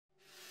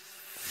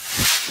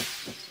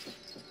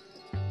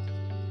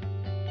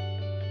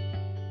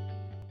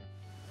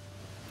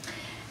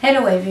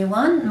Hello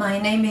everyone, my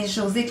name is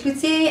Josée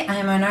Cloutier.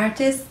 I'm an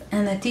artist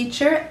and a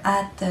teacher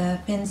at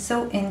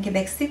Pinceau in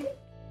Quebec City.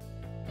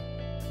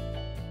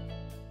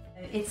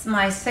 It's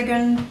my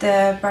second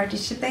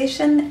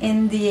participation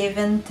in the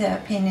event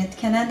Painted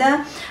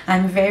Canada.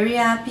 I'm very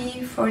happy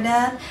for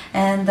that.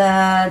 And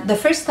the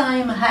first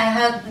time I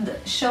had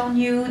shown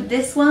you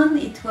this one,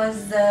 it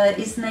was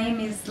his name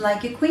is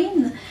Like a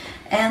Queen.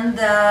 And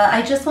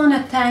I just want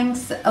to thank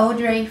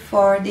Audrey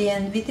for the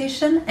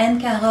invitation and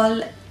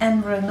Carole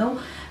and Bruno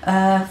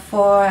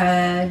for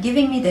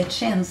giving me the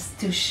chance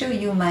to show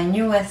you my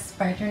newest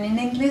pattern in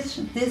English.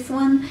 This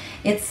one,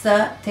 it's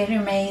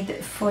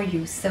tailor-made for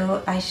you.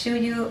 So I show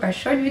you a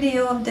short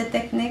video of the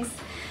techniques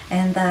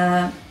and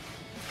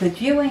good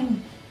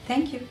viewing.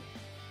 Thank you.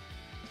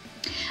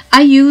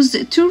 I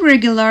used two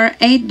regular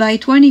 8 by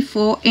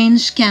 24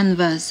 inch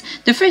canvas.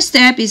 The first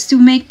step is to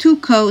make two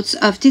coats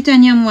of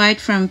titanium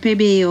white from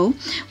PBO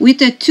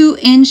with a 2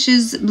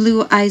 inches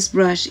blue ice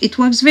brush. It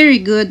works very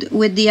good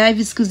with the high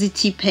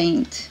viscosity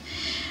paint.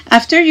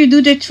 After you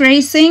do the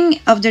tracing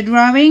of the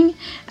drawing,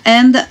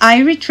 and I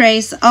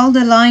retrace all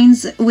the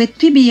lines with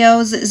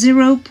PBO's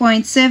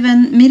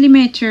 0.7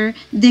 millimeter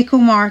deco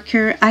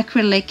marker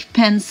acrylic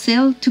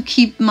pencil to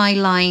keep my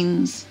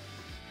lines.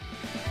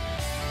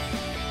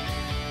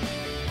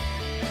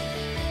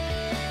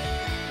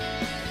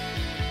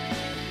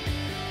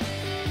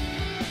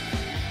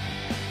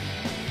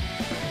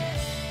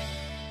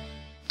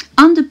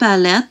 On the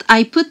palette,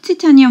 I put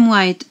titanium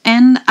white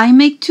and I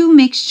make two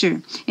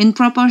mixtures in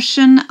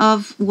proportion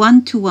of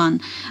 1:1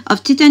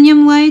 of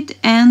titanium white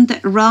and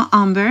raw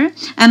umber,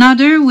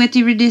 another with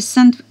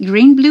iridescent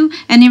green blue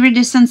and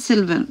iridescent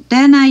silver.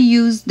 Then I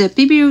use the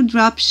PBO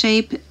drop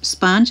shape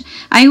sponge.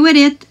 I wet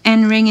it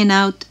and wring it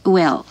out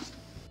well.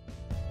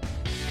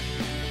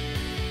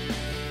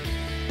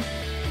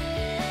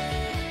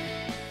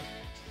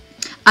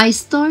 I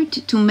start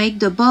to make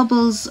the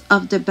bubbles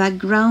of the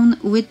background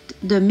with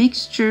the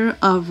mixture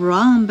of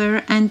raw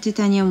umber and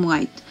titanium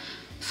white.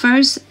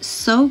 First,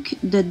 soak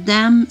the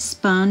damp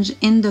sponge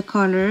in the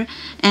color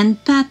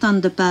and pat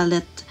on the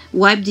palette.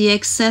 Wipe the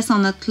excess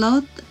on a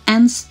cloth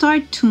and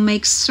start to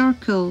make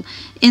circles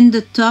in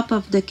the top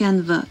of the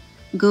canvas.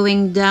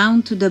 Going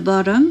down to the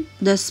bottom,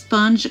 the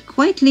sponge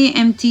quietly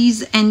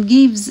empties and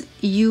gives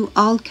you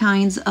all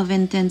kinds of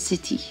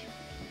intensity.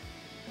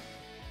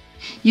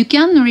 You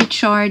can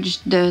recharge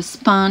the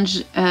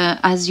sponge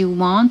as you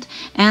want,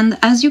 and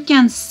as you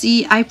can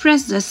see, I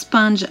press the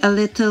sponge a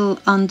little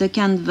on the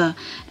canvas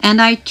and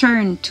I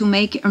turn to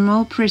make a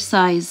more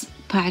precise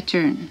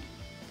pattern.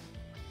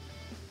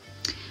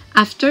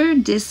 After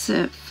this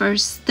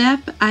first step,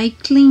 I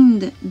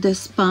cleaned the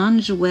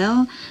sponge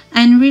well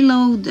and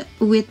reload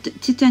with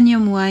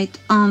titanium white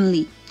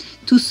only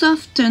to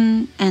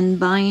soften and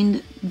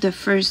bind the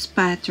first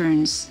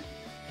patterns.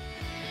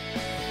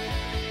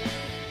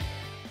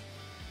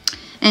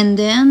 And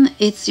then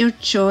it's your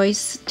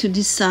choice to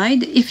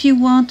decide if you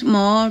want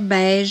more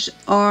beige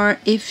or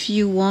if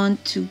you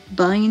want to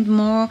bind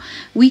more.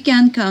 We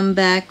can come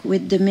back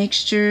with the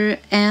mixture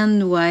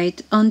and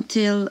white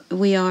until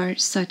we are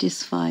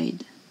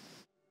satisfied.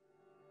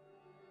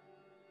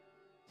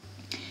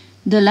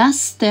 The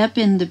last step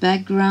in the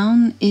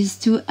background is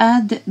to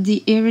add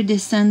the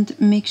iridescent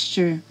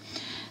mixture.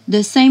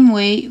 The same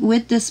way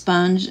with the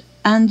sponge,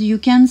 and you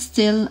can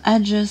still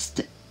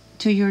adjust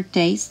to your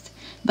taste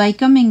by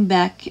coming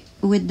back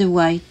with the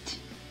white.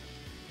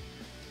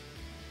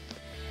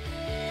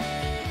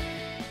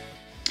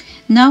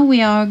 Now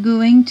we are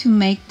going to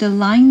make the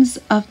lines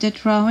of the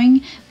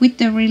drawing with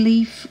the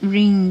relief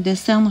ring, the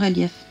sans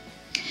relief.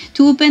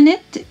 To open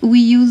it, we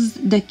use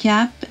the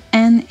cap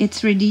and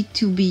it's ready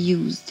to be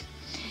used.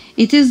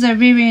 It is a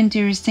very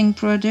interesting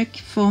product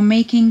for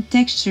making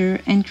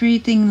texture and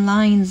creating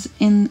lines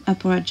in a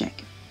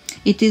project.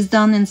 It is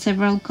done in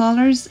several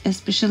colors,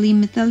 especially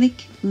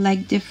metallic,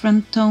 like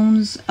different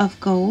tones of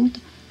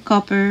gold,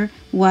 copper,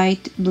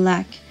 white,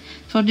 black.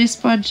 For this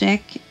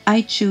project,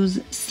 I choose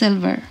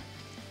silver.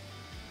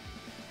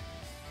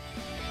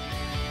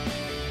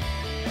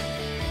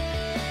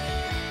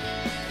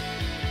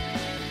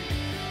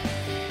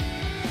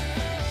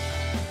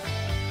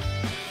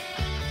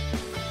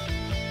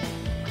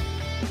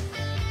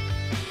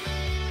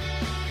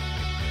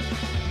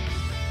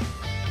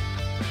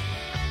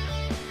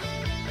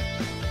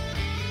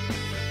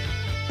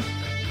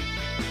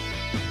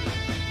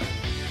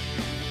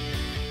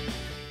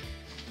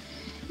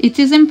 It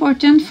is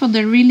important for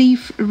the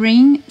relief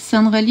ring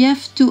sans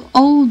relief to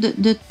hold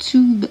the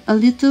tube a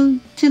little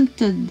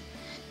tilted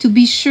to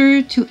be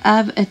sure to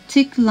have a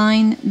thick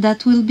line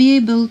that will be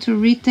able to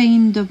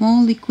retain the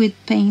more liquid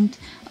paint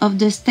of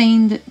the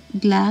stained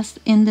glass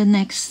in the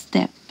next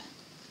step.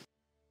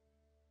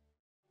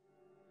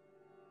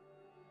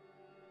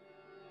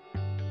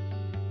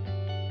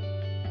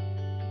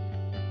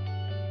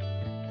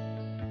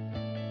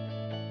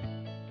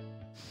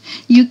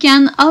 You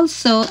can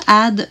also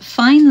add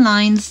fine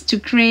lines to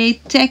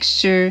create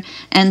texture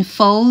and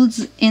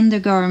folds in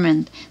the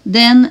garment.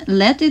 Then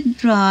let it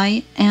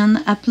dry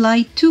and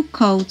apply 2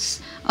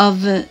 coats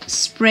of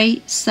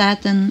spray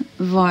satin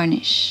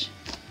varnish.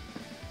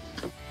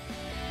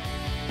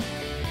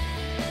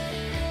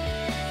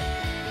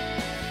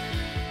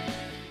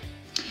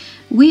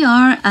 We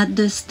are at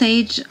the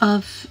stage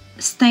of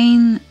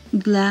stained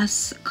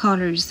glass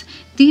colors.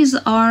 These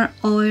are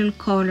oil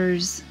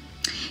colors.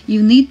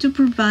 You need to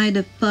provide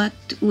a pot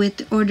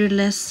with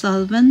odorless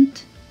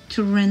solvent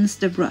to rinse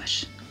the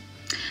brush.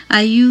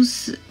 I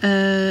use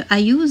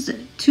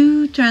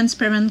 2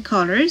 transparent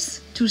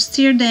colors. To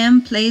stir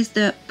them, place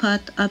the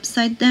pot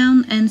upside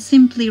down and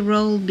simply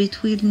roll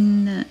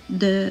between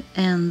the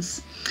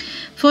ends.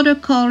 For the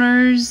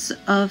colors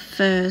of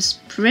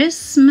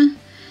prism,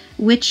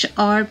 which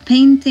are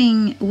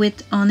painting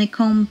with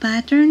honeycomb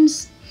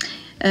patterns,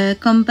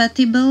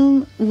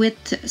 compatible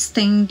with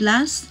stained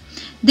glass,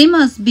 they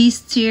must be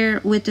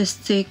stirred with a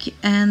stick,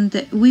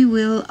 and we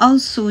will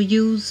also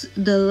use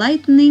the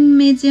lightning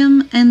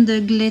medium and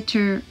the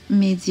glitter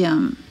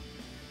medium.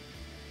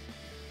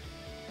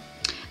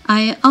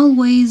 I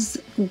always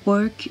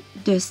work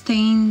the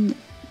stained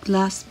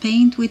glass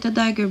paint with a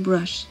dagger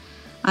brush.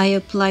 I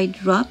apply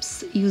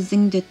drops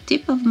using the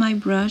tip of my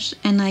brush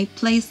and I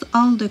place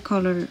all the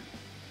color.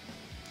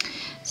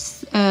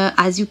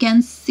 As you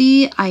can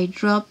see, I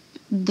drop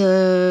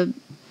the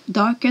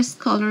darkest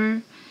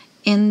color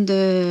in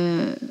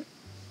the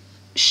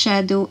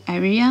shadow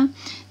area.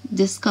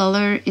 This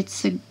color,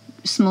 it's a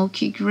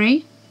smoky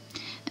gray,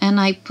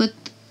 and I put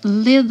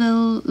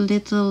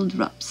little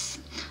drops.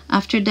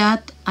 After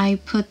that, I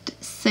put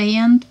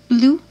cyan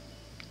blue,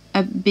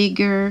 a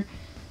bigger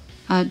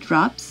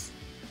drops.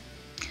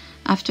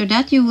 After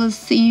that, you will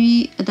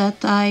see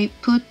that I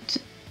put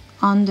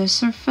on the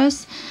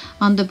surface,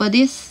 on the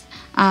bodice,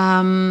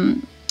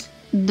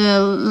 the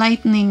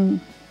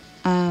lightning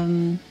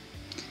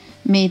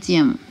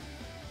medium.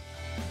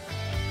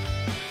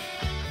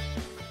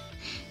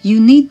 You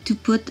need to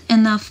put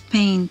enough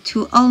paint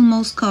to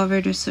almost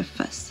cover the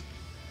surface.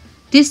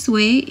 This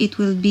way it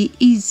will be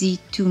easy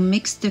to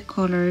mix the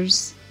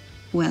colors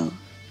well.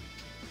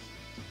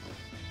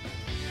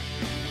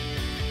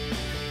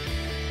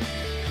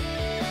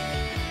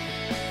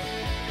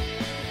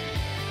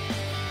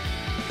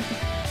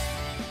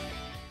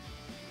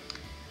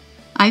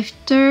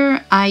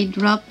 After I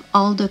drop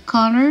all the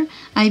color,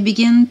 I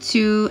begin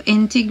to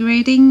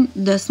integrating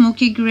the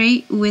smoky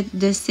gray with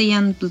the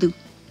cyan blue.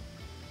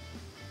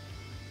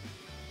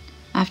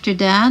 After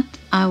that,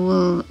 I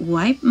will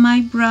wipe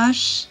my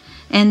brush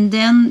and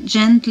then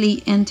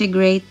gently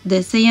integrate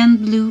the cyan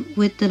blue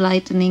with the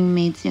lightning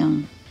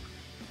medium.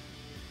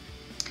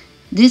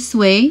 This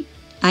way,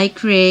 I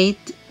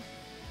create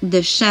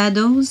the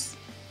shadows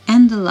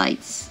and the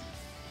lights.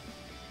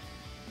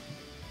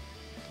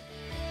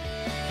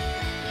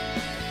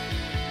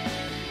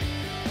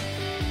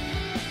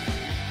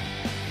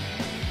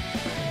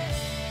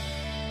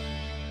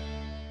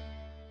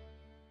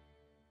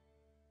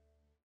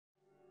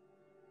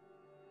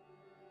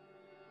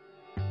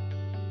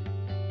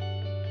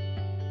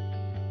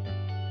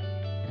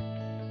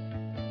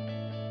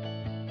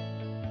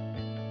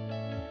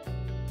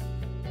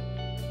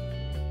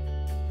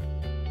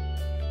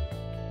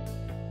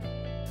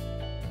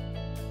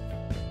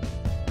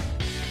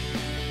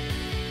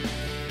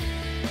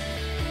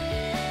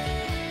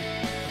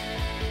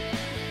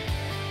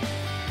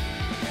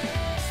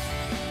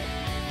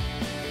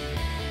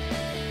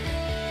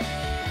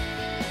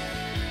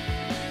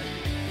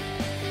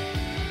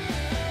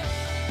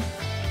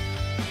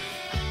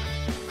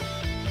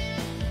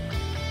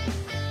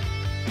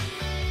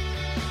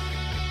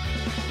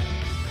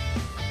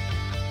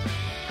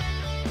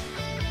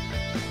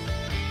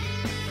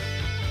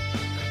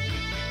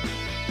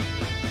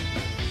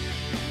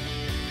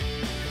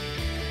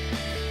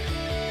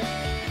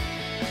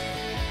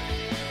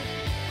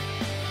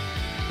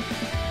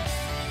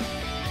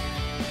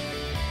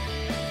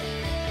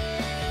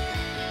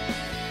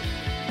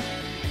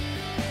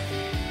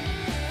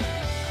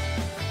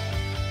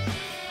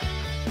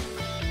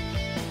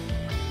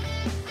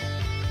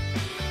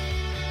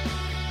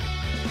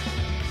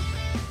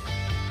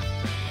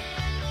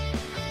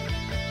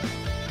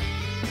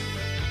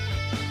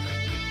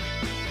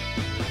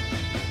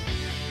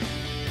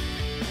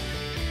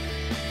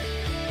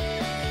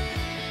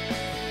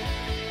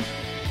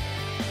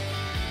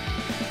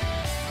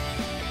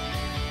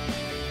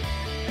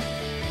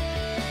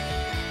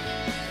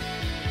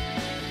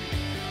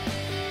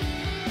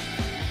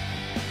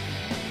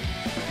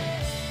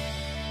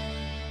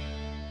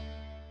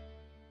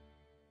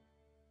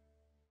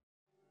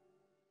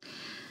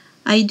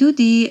 I do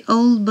the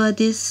whole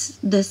bodice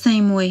the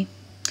same way.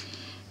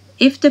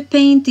 If the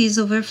paint is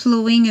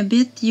overflowing a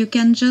bit, you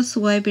can just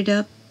wipe it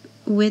up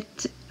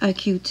with a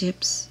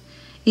Q-tips.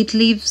 It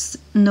leaves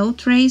no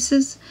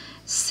traces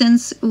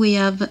since we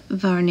have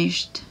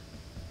varnished.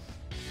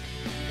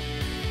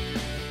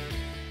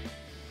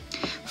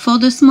 For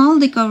the small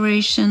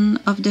decoration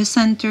of the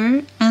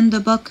center and the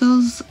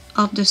buckles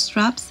of the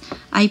straps,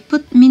 I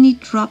put mini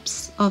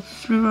drops of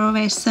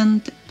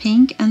fluorescent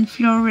pink and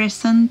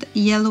fluorescent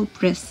yellow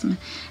prism,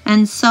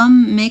 and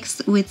some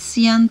mixed with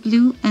cyan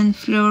blue and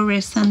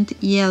fluorescent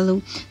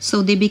yellow,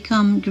 so they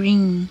become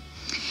green.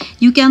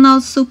 You can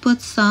also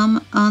put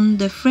some on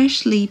the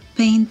freshly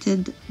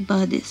painted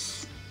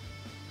bodice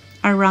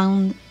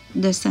around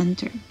the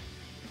center.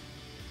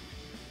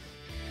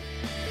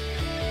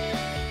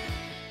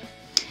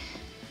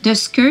 The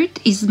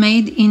skirt is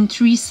made in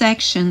 3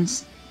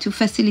 sections to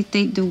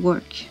facilitate the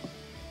work.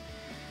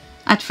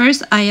 At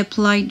first, I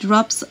applied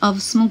drops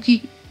of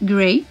smoky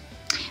gray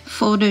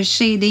for the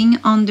shading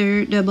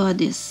under the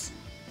bodice.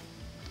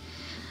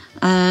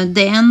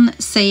 Then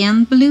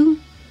cyan blue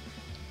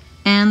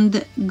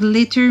and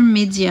glitter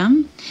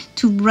medium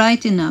to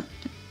brighten up.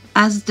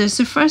 As the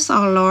surfaces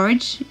are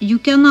large, you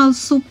can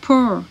also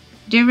pour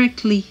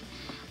directly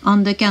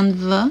on the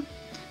canvas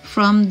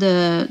from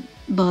the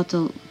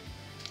bottle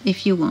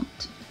if you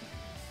want.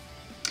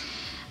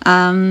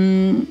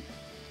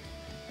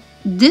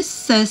 This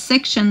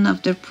section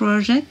of the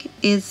project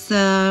is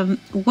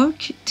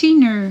work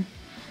thinner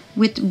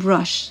with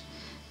brush.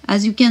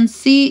 As you can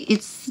see,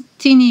 it's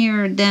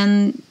thinner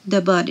than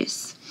the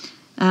bodice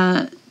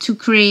to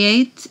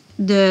create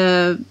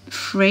the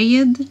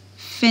frayed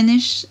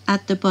finish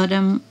at the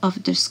bottom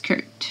of the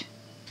skirt.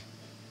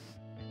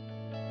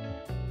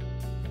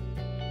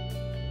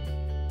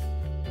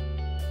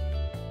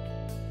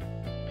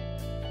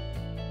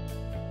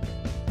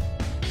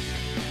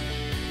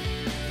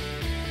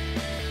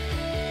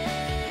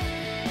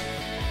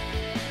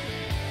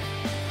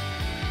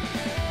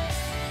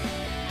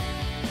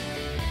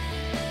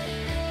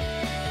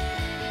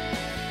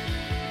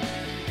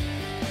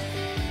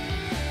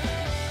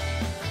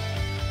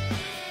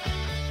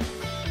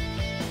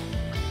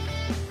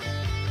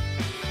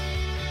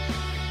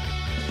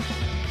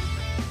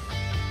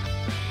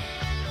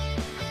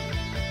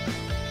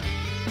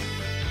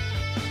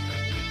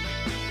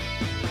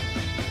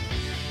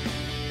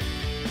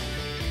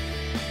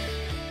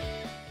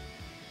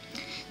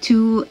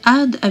 To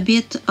add a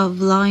bit of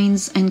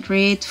lines and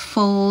create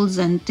folds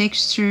and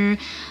texture,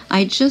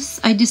 I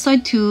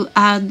decided to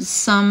add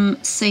some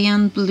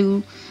cyan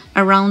blue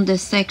around the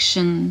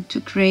section to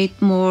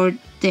create more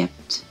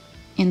depth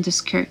in the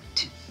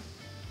skirt.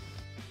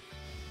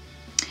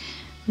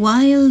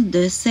 While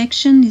the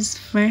section is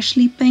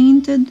freshly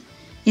painted,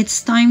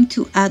 it's time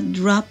to add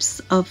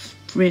drops of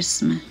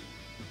prism.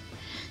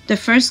 The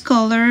first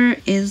color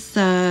is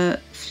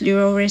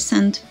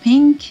fluorescent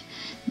pink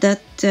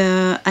that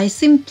I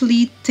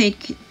simply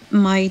take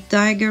my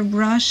dagger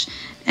brush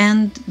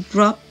and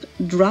drop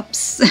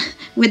drops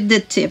with the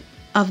tip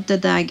of the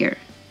dagger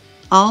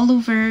all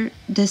over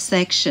the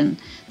section,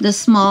 the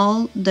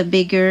small, the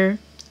bigger,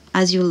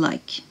 as you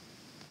like.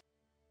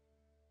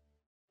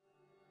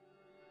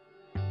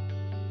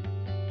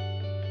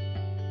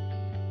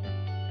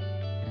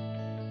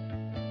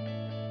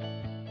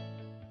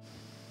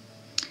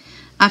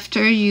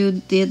 After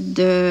you did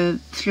the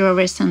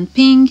fluorescent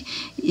pink,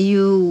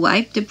 you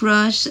wipe the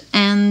brush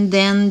and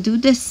then do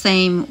the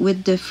same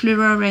with the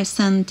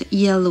fluorescent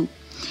yellow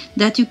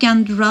that you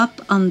can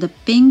drop on the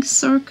pink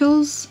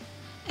circles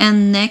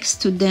and next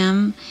to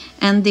them,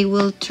 and they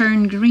will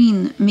turn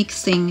green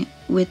mixing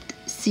with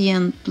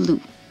cyan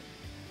blue.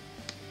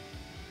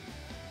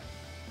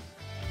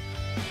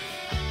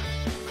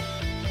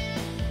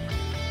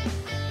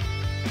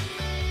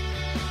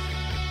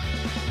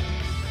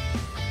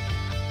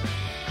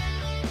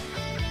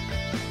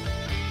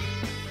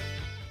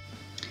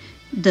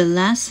 The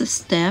last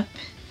step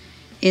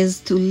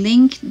is to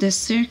link the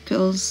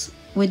circles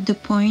with the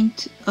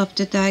point of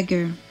the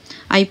dagger.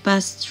 I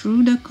pass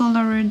through the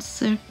colored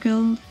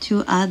circle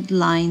to add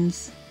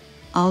lines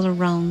all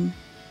around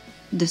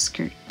the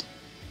skirt.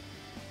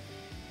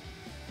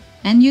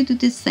 And you do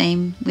the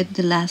same with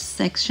the last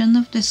section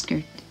of the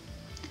skirt.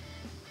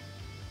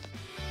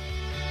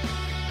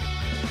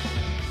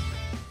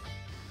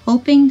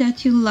 Hoping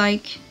that you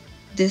like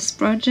this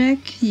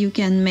project, you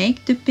can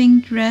make the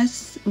pink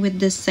dress with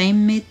the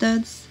same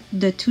methods.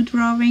 The 2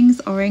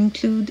 drawings are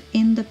included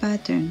in the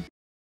pattern.